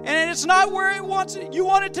become, and it's not where you want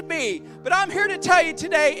it to be. But I'm here to tell you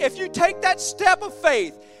today, if you take that step of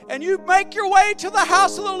faith, and you make your way to the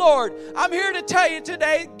house of the Lord, I'm here to tell you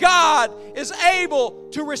today, God is able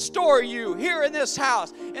to restore you here in this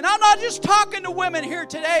house. And I'm not just talking to women here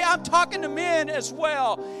today, I'm talking to men as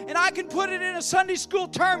well. And I can put it in a Sunday school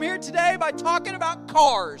term here today by talking about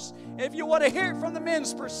cars, if you want to hear it from the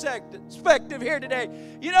men's perspective here today.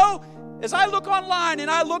 You know, as I look online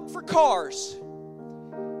and I look for cars,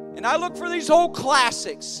 and I look for these old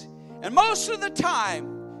classics, and most of the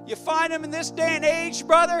time, you find them in this day and age,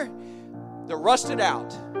 brother, they're rusted out.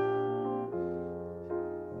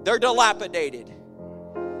 They're dilapidated.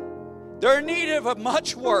 They're in need of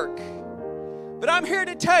much work. But I'm here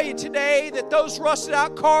to tell you today that those rusted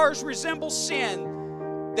out cars resemble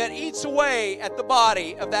sin that eats away at the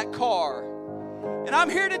body of that car. And I'm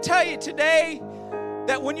here to tell you today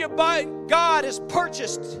that when God has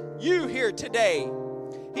purchased you here today,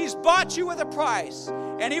 He's bought you with a price,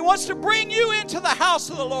 and He wants to bring you into the house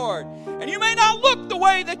of the Lord. And you may not look the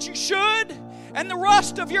way that you should, and the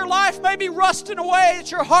rust of your life may be rusting away at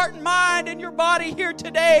your heart and mind and your body here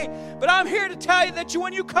today. But I'm here to tell you that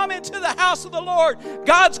when you come into the house of the Lord,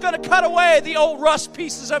 God's going to cut away the old rust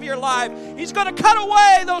pieces of your life. He's going to cut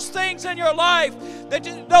away those things in your life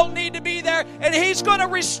that don't need to be there. And He's going to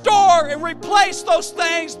restore and replace those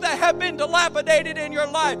things that have been dilapidated in your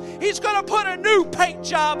life. He's going to put a new paint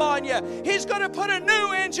job on you. He's going to put a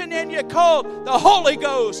new engine in you called the Holy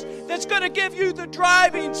Ghost that's going to give you the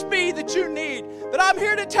driving speed that you need. But I'm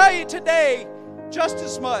here to tell you today, just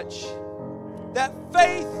as much, that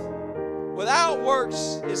faith without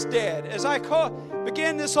works is dead. As I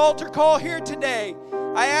begin this altar call here today,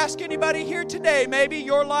 I ask anybody here today, maybe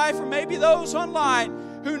your life or maybe those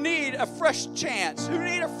online, who need a fresh chance, who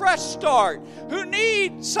need a fresh start, who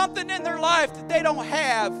need something in their life that they don't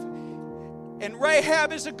have. And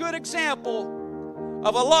Rahab is a good example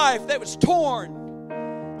of a life that was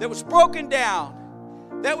torn, that was broken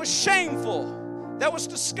down, that was shameful, that was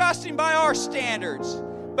disgusting by our standards.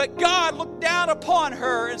 But God looked down upon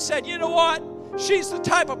her and said, you know what? She's the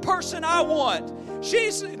type of person I want.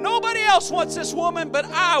 Nobody else wants this woman, but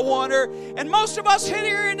I want her. And most of us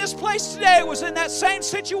here in this place today was in that same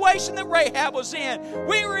situation that Rahab was in.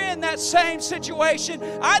 We were in that same situation.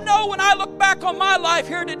 I know when I look back on my life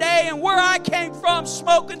here today and where I came from,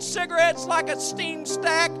 smoking cigarettes like a steam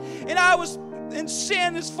stack, and I was in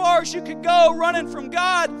sin as far as you could go, running from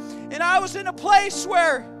God, and I was in a place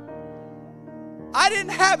where I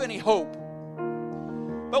didn't have any hope.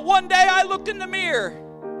 But one day I looked in the mirror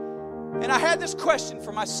and I had this question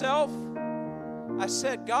for myself. I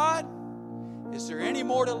said, God, is there any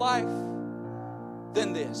more to life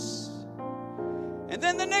than this? And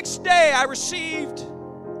then the next day I received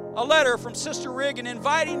a letter from Sister Regan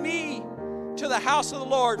inviting me to the house of the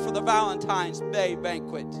Lord for the Valentine's Day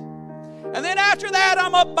banquet. And then after that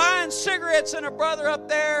I'm up buying cigarettes, and a brother up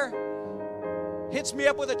there hits me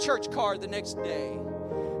up with a church card the next day.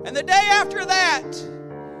 And the day after that,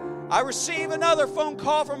 I received another phone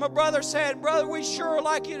call from a brother saying, brother, we sure would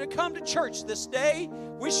like you to come to church this day.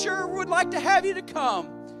 We sure would like to have you to come.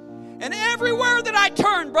 And everywhere that I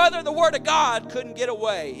turned, brother, the Word of God couldn't get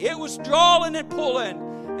away. It was drawing and pulling.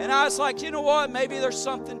 And I was like, you know what? Maybe there's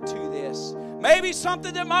something to this. Maybe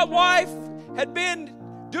something that my wife had been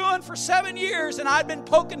doing for 7 years and I'd been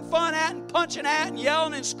poking fun at and punching at and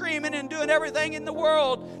yelling and screaming and doing everything in the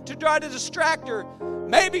world to try to distract her.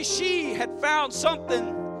 Maybe she had found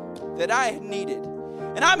something that I had needed.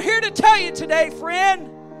 And I'm here to tell you today, friend,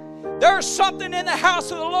 there's something in the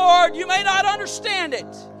house of the Lord. You may not understand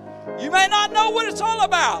it. You may not know what it's all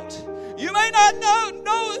about. You may not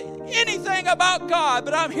know anything about God,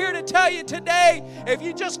 but I'm here to tell you today, if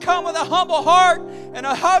you just come with a humble heart and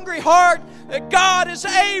a hungry heart, that God is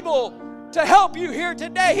able to help you here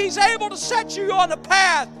today. He's able to set you on the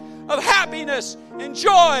path of happiness and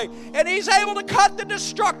joy, and He's able to cut the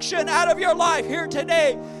destruction out of your life here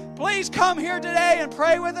today. Please come here today and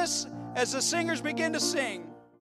pray with us as the singers begin to sing.